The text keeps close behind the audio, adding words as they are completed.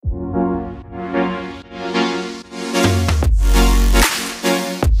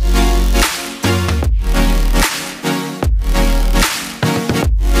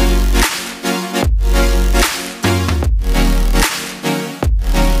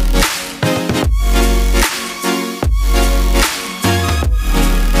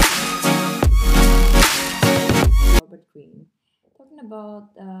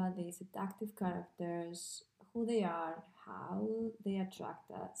seductive characters, who they are, how they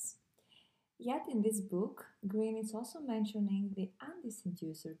attract us. Yet in this book, Green is also mentioning the anti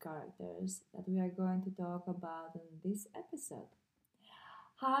seducer characters that we are going to talk about in this episode.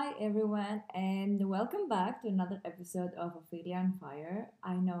 Hi everyone, and welcome back to another episode of Ophelia on Fire.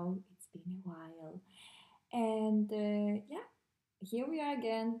 I know it's been a while, and yeah, here we are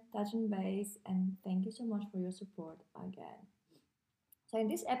again, touching base, and thank you so much for your support again. So, in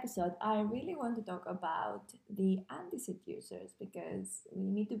this episode, I really want to talk about the anti seducers because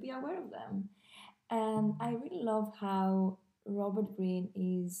we need to be aware of them. And I really love how Robert Greene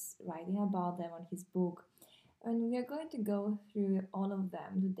is writing about them on his book. And we are going to go through all of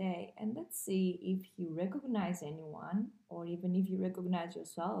them today. And let's see if you recognize anyone, or even if you recognize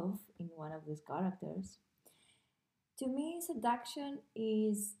yourself in one of these characters. To me, seduction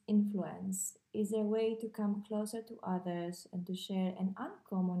is influence, is a way to come closer to others and to share an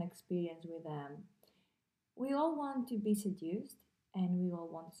uncommon experience with them. We all want to be seduced and we all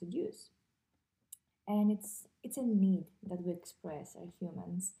want to seduce. And it's a need that we express as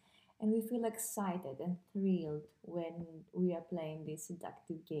humans. And we feel excited and thrilled when we are playing this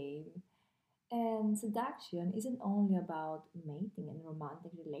seductive game. And seduction isn't only about mating and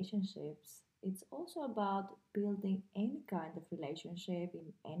romantic relationships, it's also about building any kind of relationship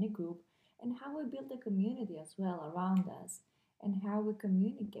in any group and how we build a community as well around us and how we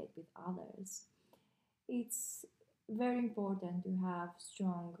communicate with others. It's very important to have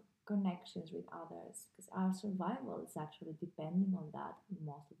strong connections with others because our survival is actually depending on that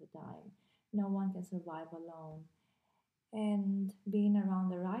most of the time. No one can survive alone, and being around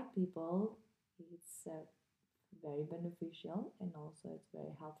the right people, it's very beneficial and also it's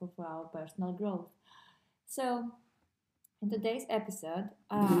very helpful for our personal growth. So in today's episode,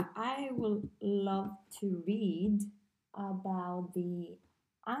 I will love to read about the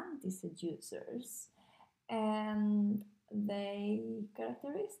anti-seducers and their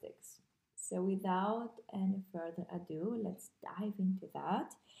characteristics. So without any further ado, let's dive into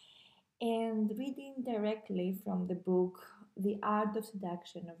that. And reading directly from the book The Art of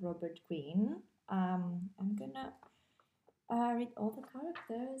Seduction of Robert Greene, I'm gonna read all the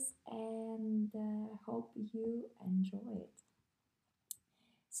characters and hope you enjoy it.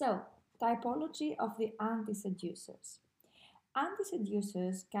 So, typology of the anti seducers. Anti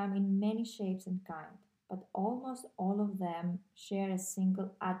seducers come in many shapes and kinds, but almost all of them share a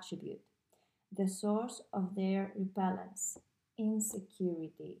single attribute, the source of their repellence: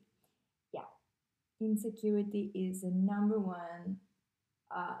 insecurity. Yeah, insecurity is the number one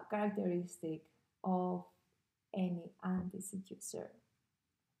characteristic of any anti seducer.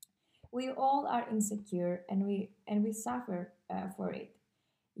 We all are insecure and we suffer for it.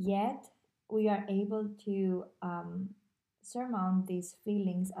 Yet we are able to surmount these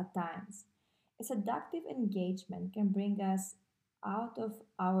feelings at times. A seductive engagement can bring us out of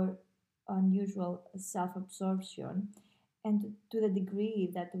our unusual self absorption, and to the degree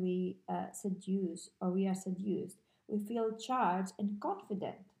that we seduce or we are seduced, we feel charged and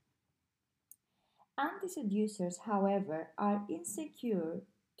confident. Anti seducers, however, are insecure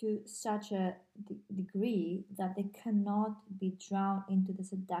to such a degree that they cannot be drawn into the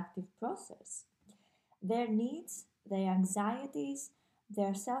seductive process. Their needs, their anxieties,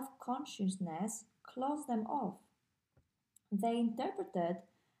 their self consciousness close them off. They interpreted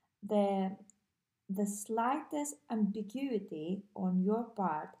the, the slightest ambiguity on your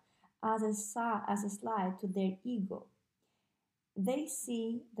part as as a slight to their ego. They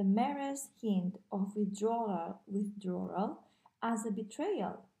see the merest hint of withdrawal as a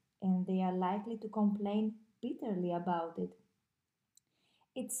betrayal, and they are likely to complain bitterly about it.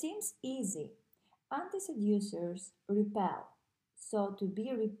 It seems easy. Anti seducers repel, so to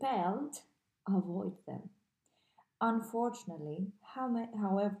be repelled, avoid them. Unfortunately,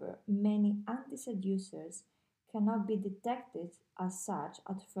 however, many anti seducers cannot be detected as such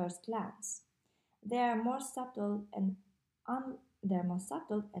at first glance. They are more subtle and they're more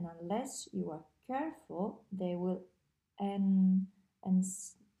subtle, and unless you are careful, they will en-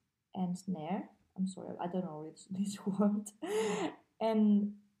 ens- ensnare. I'm sorry, I don't know this word.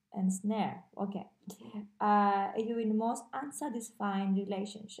 and ensnare. Okay. You in most unsatisfying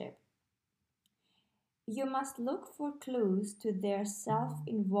relationship. You must look for clues to their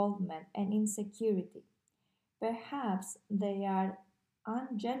self-involvement and insecurity. Perhaps they are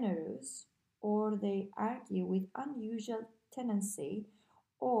ungenerous, or they argue with unusual tendency,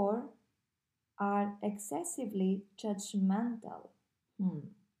 or are excessively judgmental. Hmm.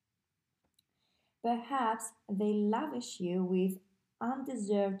 Perhaps they lavish you with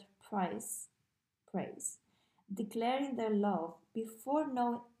undeserved praise, declaring their love before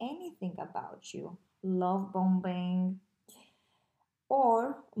knowing anything about you. Love bombing,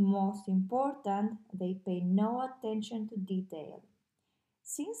 or, most important, they pay no attention to detail.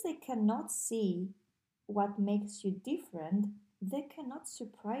 Since they cannot see what makes you different, they cannot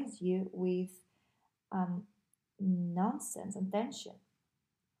surprise you with um, nonsense and tension.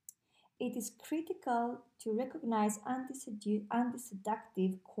 It is critical to recognize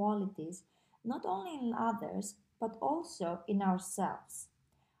anti-seductive qualities not only in others but also in ourselves.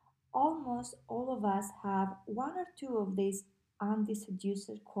 Almost all of us have one or two of these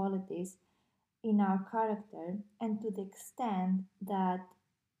anti-seducer qualities in our character, and to the extent that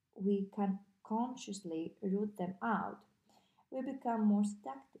we can consciously root them out, we become more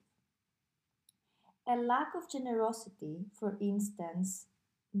seductive. A lack of generosity, for instance,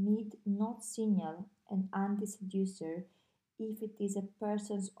 need not signal an anti seducer if it is a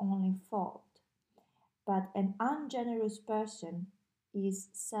person's only fault, but an ungenerous person is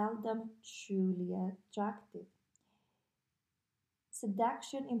seldom truly attractive.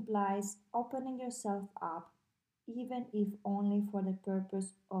 Seduction implies opening yourself up, even if only for the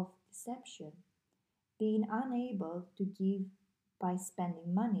purpose of deception. Being unable to give by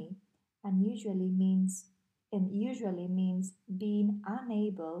spending money unusually means being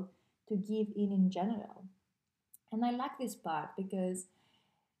unable to give in general. And I like this part because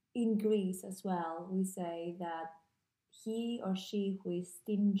in Greece as well, we say that he or she who is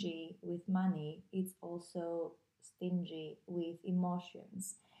stingy with money is also stingy with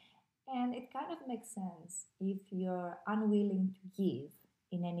emotions. And it kind of makes sense if you're unwilling to give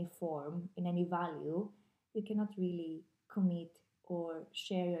in any form, in any value, you cannot really commit or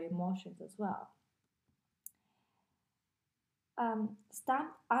share your emotions as well.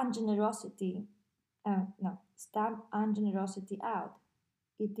 Stamp ungenerosity, no, stamp ungenerosity out.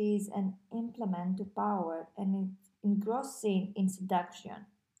 It is an implement to power and it's engrossing in seduction.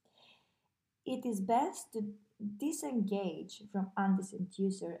 It is best to disengage from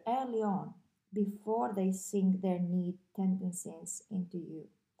anti-seducer early on before they sink their need tendencies into you.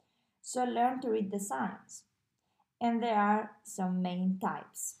 So learn to read the signs. And there are some main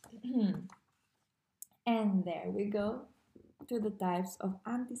types. And there we go to the types of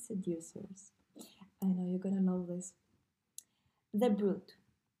anti-seducers. I know you're gonna love this. The brute.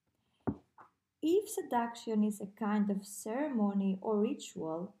 If seduction is a kind of ceremony or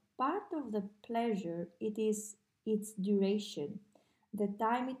ritual, part of the pleasure it is its duration, the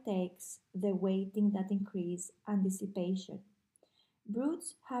time it takes, the waiting that increase anticipation.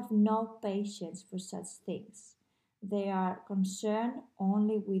 Brutes have no patience for such things. They are concerned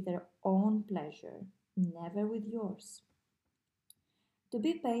only with their own pleasure, never with yours. To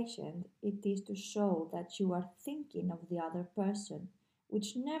be patient, it is to show that you are thinking of the other person,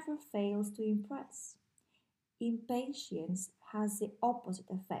 which never fails to impress. Impatience has the opposite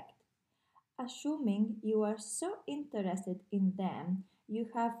effect. Assuming you are so interested in them, you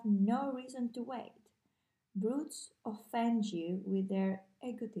have no reason to wait. Brutes offend you with their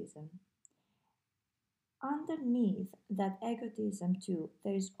egotism. Underneath that egotism, too,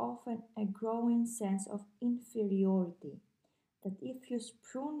 there is often a growing sense of inferiority that if you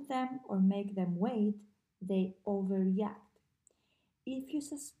prune them or make them wait, they overreact. If you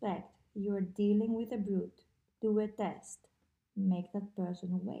suspect you are dealing with a brute, do a test. Make that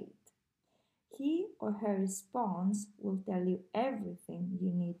person wait. He or her response will tell you everything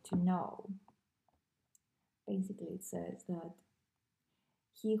you need to know. Basically, it says that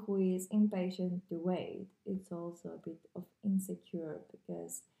he who is impatient to wait is also a bit of insecure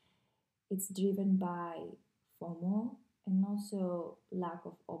because it's driven by FOMO and also lack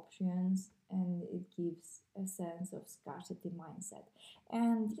of options, and it gives a sense of scarcity mindset.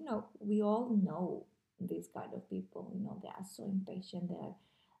 And we all know these kind of people. They are so impatient.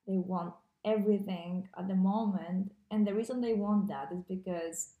 They want everything at the moment, and the reason they want that is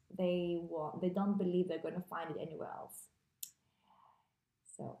because they don't believe they're going to find it anywhere else.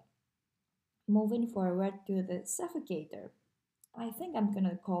 So moving forward to the suffocator. I think I'm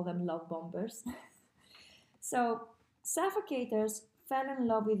gonna call them love bombers. So, suffocators fell in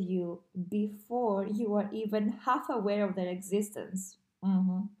love with you before you were even half aware of their existence.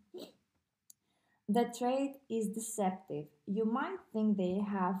 Mhm. The trait is deceptive. You might think they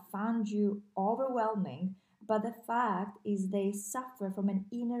have found you overwhelming, but the fact is they suffer from an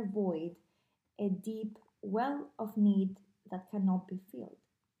inner void, a deep well of need that cannot be filled.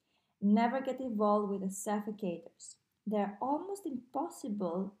 Never get involved with the suffocators. They're almost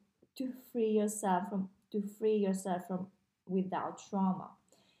impossible to free yourself from without trauma.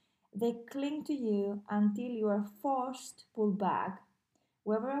 They cling to you until you are forced to pull back,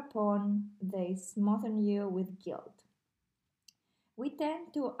 whereupon they smother you with guilt. We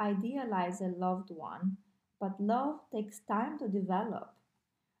tend to idealize a loved one, but love takes time to develop.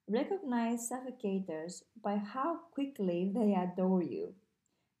 Recognize suffocators by how quickly they adore you.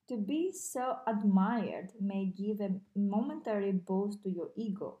 To be so admired may give a momentary boost to your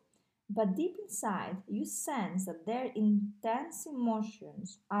ego, but deep inside you sense that their intense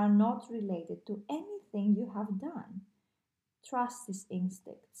emotions are not related to anything you have done. Trust these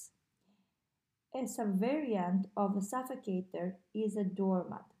instincts. A subvariant of a suffocator is a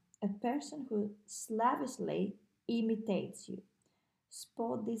doormat, a person who slavishly imitates you.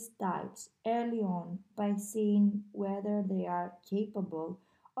 Spot these types early on by seeing whether they are capable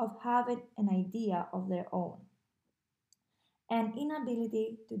of having an idea of their own. An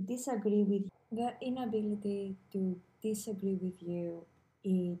inability to disagree with the inability to disagree with you,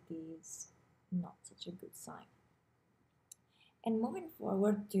 it is not such a good sign. And moving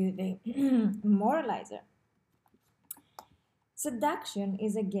forward to the moralizer. Seduction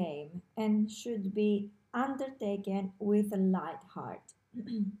is a game and should be undertaken with a light heart.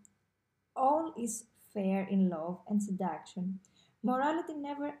 All is fair in love and seduction. Morality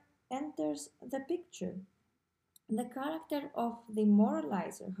never enters the picture. The character of the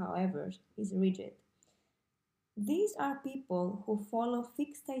moralizer, however, is rigid. These are people who follow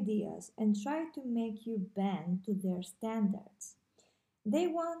fixed ideas and try to make you bend to their standards. They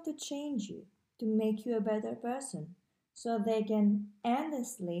want to change you, to make you a better person, so they can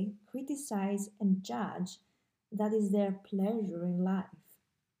endlessly criticize and judge. That is their pleasure in life.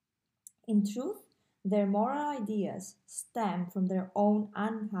 In truth, their moral ideas stem from their own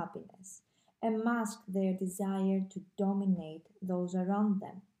unhappiness and mask their desire to dominate those around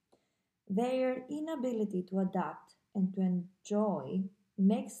them. Their inability to adapt and to enjoy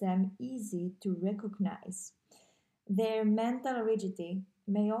makes them easy to recognize. Their mental rigidity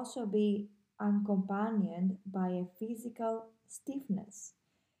may also be accompanied by a physical stiffness.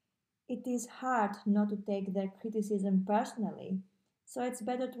 It is hard not to take their criticism personally, so it's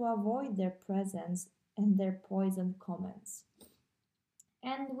better to avoid their presence and their poisoned comments.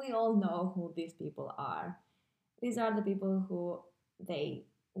 And we all know who these people are. These are the people who they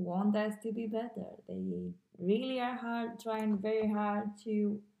want us to be better. They really are trying very hard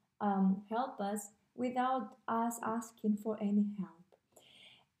to help us without us asking for any help.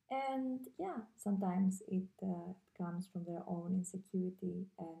 And yeah, sometimes it comes from their own insecurity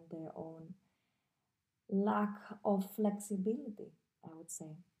and their own lack of flexibility, I would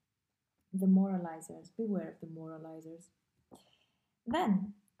say. The moralizers, beware of the moralizers.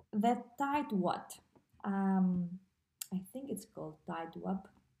 Then, the tightwad. Um, I think it's called tightwad.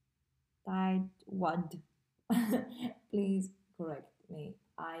 Tightwad. Please correct me.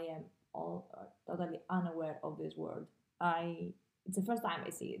 I am all totally unaware of this word. It's the first time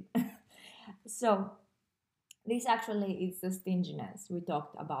I see it. So this actually is the stinginess we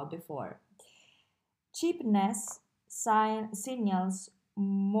talked about before. Cheapness signals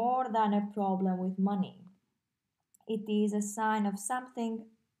more than a problem with money. It is a sign of something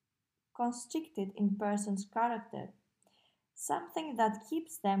constricted in person's character, something that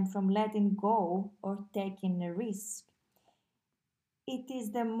keeps them from letting go or taking a risk. It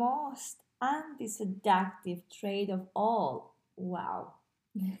is the most anti-seductive trait of all. Wow.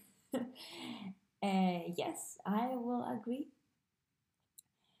 Yes, I will agree.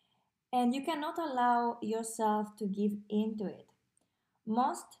 And you cannot allow yourself to give into it.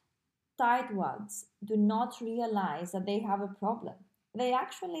 Most tightwads do not realize that they have a problem. They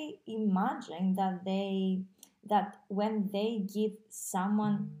actually imagine that when they give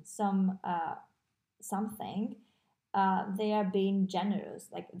someone something, they are being generous.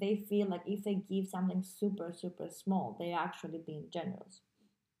 Like they feel like if they give something super small, they are actually being generous.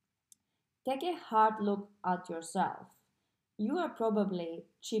 Take a hard look at yourself. You are probably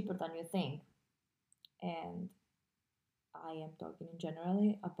cheaper than you think, and I am talking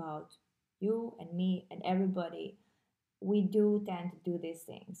generally about you and me and everybody. We do tend to do these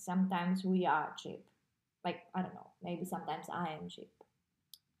things. Sometimes we are cheap. Like, I don't know, maybe sometimes I am cheap.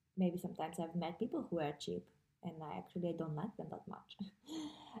 Maybe sometimes I've met people who are cheap and I don't like them that much.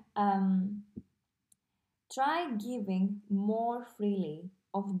 um, Try giving more freely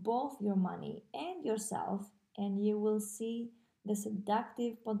of both your money and yourself, and you will see the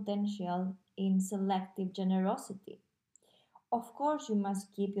seductive potential in selective generosity. Of course, you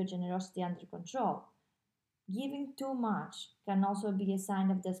must keep your generosity under control. Giving too much can also be a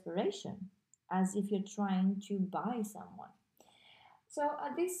sign of desperation, as if you're trying to buy someone. So,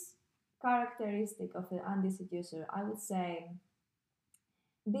 this characteristic of the anti seducer, I would say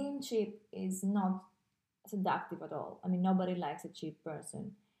being cheap is not seductive at all. I mean, nobody likes a cheap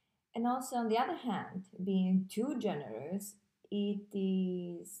person. And also, on the other hand, being too generous it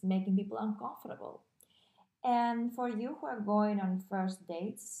is making people uncomfortable. And for you who are going on first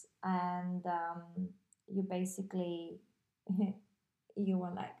dates and you basically you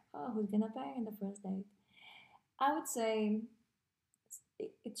were like, oh, who's gonna pay in the first date? I would say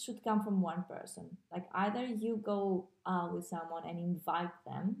it should come from one person. Like either you go out with someone and invite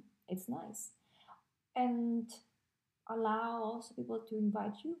them, it's nice, and allow also people to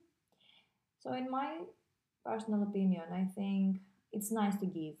invite you. So, in my personal opinion, I think it's nice to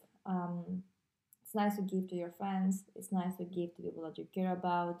give. It's nice to give to your friends. It's nice to give to people that you care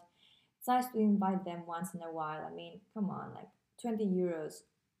about. It's nice to invite them once in a while. I mean, come on, like 20 euros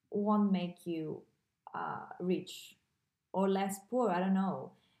won't make you rich or less poor. I don't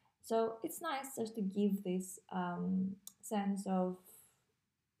know. So it's nice just to give this sense of,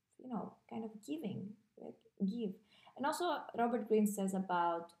 kind of giving, like give. And also, Robert Greene says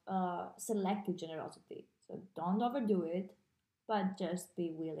about selective generosity. So don't overdo it, but just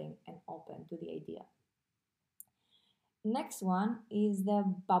be willing and open to the idea. Next one is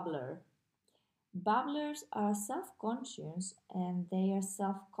the bubbler. Bubblers are self conscious, and their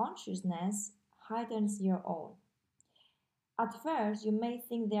self consciousness heightens your own. At first, you may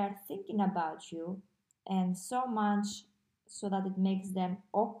think they are thinking about you, and so much so that it makes them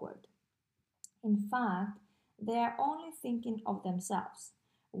awkward. In fact, they are only thinking of themselves,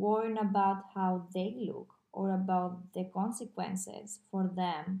 worrying about how they look or about the consequences for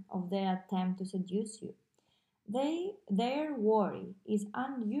them of their attempt to seduce you. Their worry is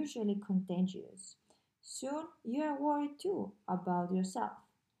unusually contagious. Soon you are worried too about yourself.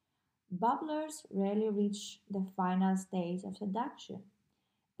 Bubblers rarely reach the final stage of seduction,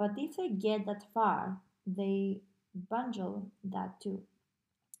 but if they get that far, they bundle that too.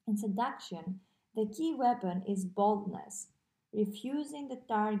 In seduction, the key weapon is boldness, refusing the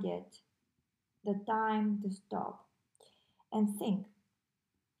target, the time to stop and think.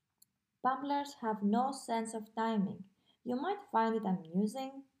 Bumblers have no sense of timing. You might find it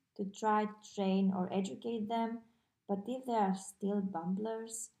amusing to try to train or educate them, but if they are still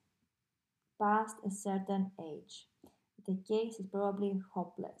bumblers past a certain age, the case is probably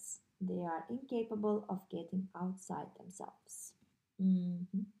hopeless. They are incapable of getting outside themselves.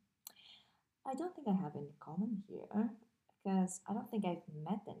 Mhm. I don't think I have any comment here because I don't think I've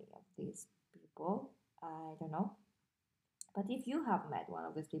met any of these people. I don't know. But if you have met one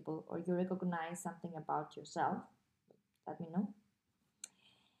of these people or you recognize something about yourself, let me know.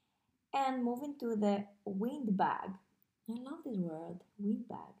 And moving to the windbag. I love this word,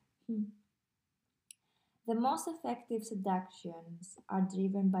 windbag. The most effective seductions are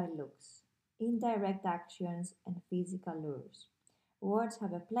driven by looks, indirect actions, and physical lures. Words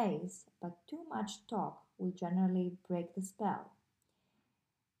have a place, but too much talk will generally break the spell,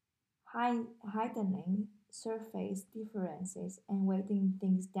 heightening surface differences and weighting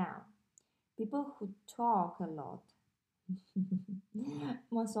things down. People who talk a lot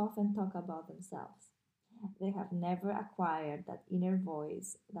most often talk about themselves. They have never acquired that inner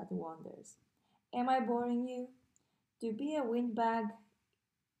voice that wonders, am I boring you? To be a windbag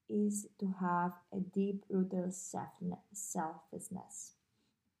is to have a deep rooted selflessness.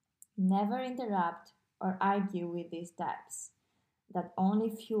 Never interrupt or argue with these types. That only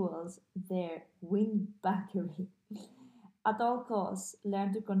fuels their windbaggery. At all costs,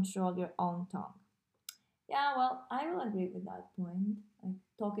 learn to control your own tongue. Yeah, well, I will agree with that point. Like,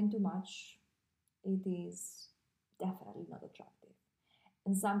 talking too much, it is definitely not attractive.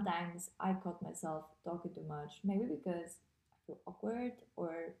 And sometimes I caught myself talking too much, maybe because I feel awkward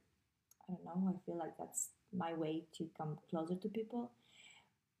or I don't know, I feel like that's my way to come closer to people.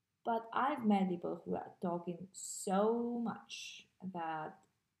 But I've met people who are talking so much that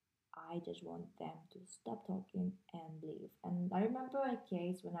I just want them to stop talking and leave. And I remember a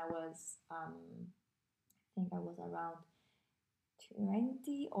case when I was, I think I was around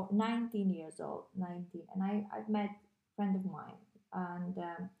 20 or 19 years old, 19. And I've met a friend of mine and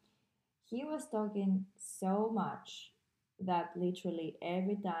he was talking so much that literally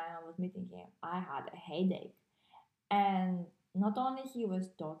every time I was meeting him, I had a headache. And not only he was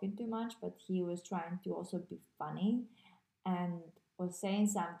talking too much, but he was trying to also be funny and was saying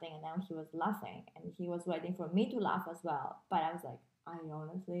something and now he was laughing and he was waiting for me to laugh as well. But I was like, I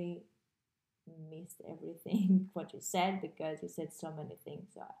honestly missed everything what you said because you said so many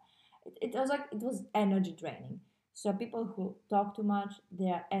things. So it was like it was energy draining. So people who talk too much, they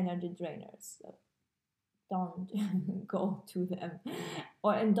are energy drainers. So don't go to them,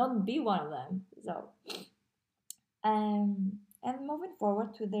 or and don't be one of them. So and moving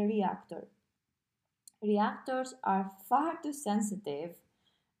forward to the reactor. Reactors are far too sensitive,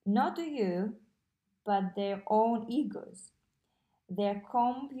 not to you, but their own egos. They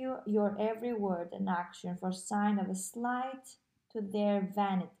comb your every word and action for sign of a slight to their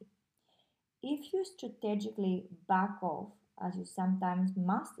vanity. If you strategically back off, as you sometimes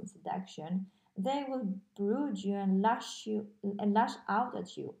must in seduction, they will brood you and lash out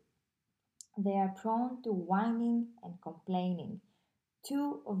at you. They are prone to whining and complaining,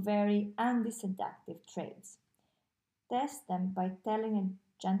 two very anti-seductive traits. Test them by telling a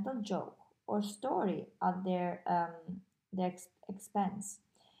gentle joke or story at their expense.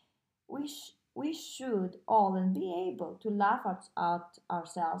 We should all and be able to laugh at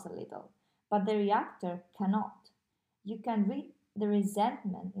ourselves a little, but the reactor cannot. You can read the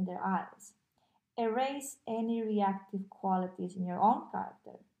resentment in their eyes. Erase any reactive qualities in your own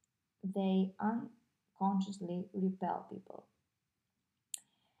character. They unconsciously repel people.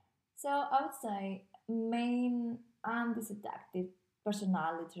 So I would say main anti-seductive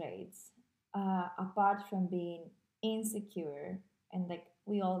personality traits, apart from being insecure, and like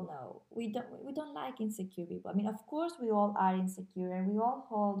we all know, we don't like insecure people. I mean, of course, we all are insecure, and we all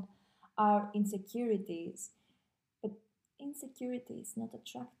hold our insecurities, but insecurity is not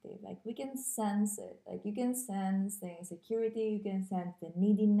attractive. Like we can sense it. Like you can sense the insecurity, you can sense the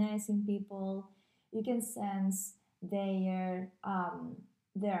neediness in people, you can sense their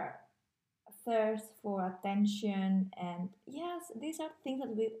thirst for attention. And yes, these are things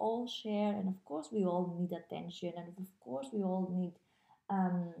that we all share, and of course we all need attention, and of course we all need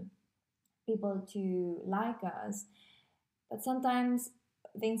um, people to like us. But sometimes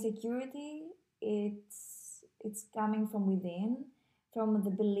the insecurity, it's coming from within, from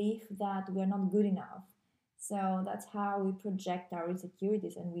the belief that we're not good enough. So that's how we project our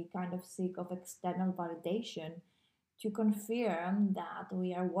insecurities, and we kind of seek of external validation to confirm that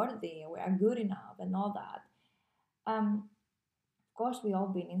we are worthy, we are good enough, and all that. Of course, we all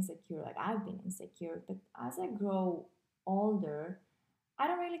been insecure. Like I've been insecure, but as I grow older, I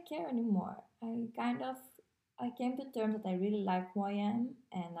don't really care anymore. I came to terms that I really like who I am,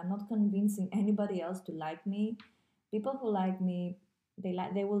 and I'm not convincing anybody else to like me. People who like me,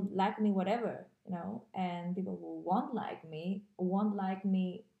 they will like me whatever, and people who won't like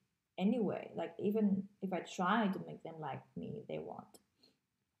me anyway. Like even if I try to make them like me, they won't.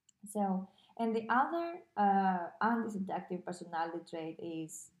 So, and the other anti-seductive personality trait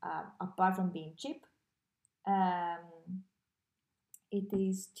is, apart from being cheap, um, it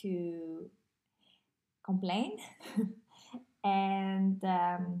is to complain and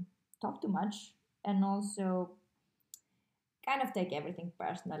talk too much, and also kind of take everything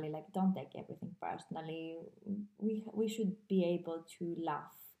personally. Like don't take everything personally. We should be able to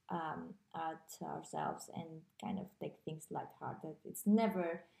laugh at ourselves and kind of take things lighthearted. It's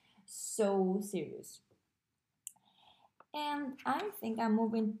never so serious. And I think I'm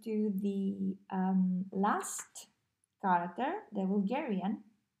moving to the last character, the Bulgarian.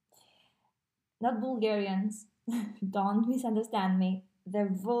 Not Bulgarians, don't misunderstand me. The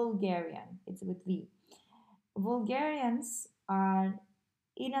Vulgarian, it's with V. Vulgarians are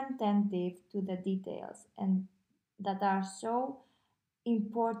inattentive to the details and that are so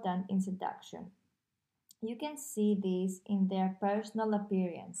important in seduction. You can see this in their personal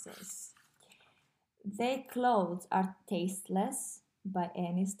appearances. Their clothes are tasteless by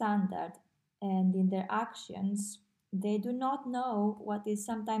any standard, and in their actions, they do not know what is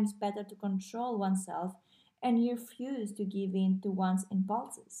sometimes better to control oneself and refuse to give in to one's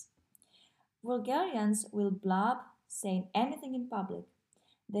impulses. Vulgarians will blab, saying anything in public.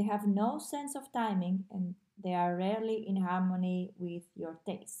 They have no sense of timing and they are rarely in harmony with your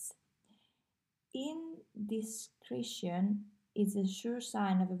tastes. Indiscretion is a sure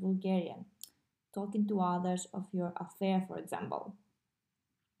sign of a Vulgarian, talking to others of your affair, for example.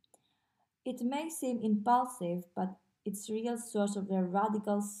 It may seem impulsive, but its real source of their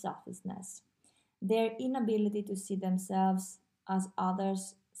radical selflessness, their inability to see themselves as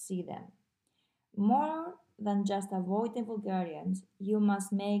others see them. More than just avoid the Vulgarians, you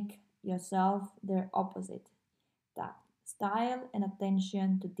must make yourself their opposite. That style and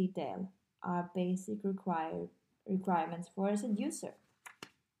attention to detail are basic requirements for a seducer.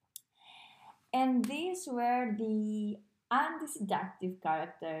 And these were the anti-seductive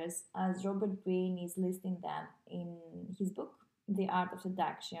characters as Robert Greene is listing them in his book, The Art of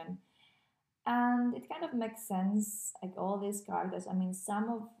Seduction. And it kind of makes sense, like all these characters. I mean, some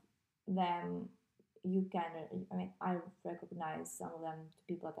of them you can, I mean, I recognize some of them to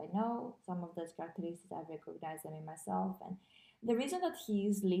people that I know, some of those characteristics I recognize them in myself. And the reason that he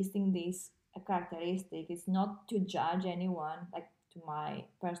is listing these characteristics is not to judge anyone, like to my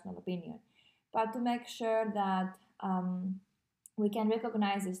personal opinion, but to make sure that we can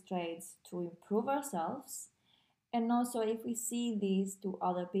recognize these traits to improve ourselves And also, if we see these to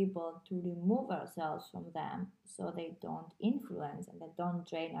other people, to remove ourselves from them so they don't influence and they don't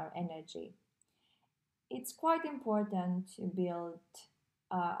drain our energy. It's quite important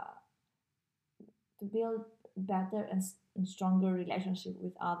uh, to build better and stronger relationship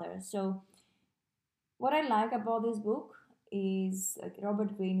with others. So what I like about this book is like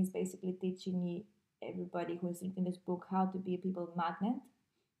Robert Greene is basically teaching everybody who is reading this book how to be a people magnet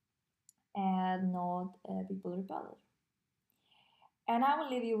and not a people repeller. And I will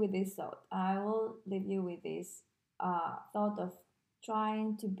leave you with this thought. I will leave you with this thought of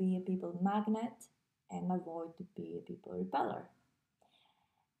trying to be a people magnet and avoid to be a people repeller.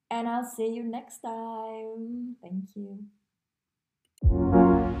 And I'll see you next time. Thank you.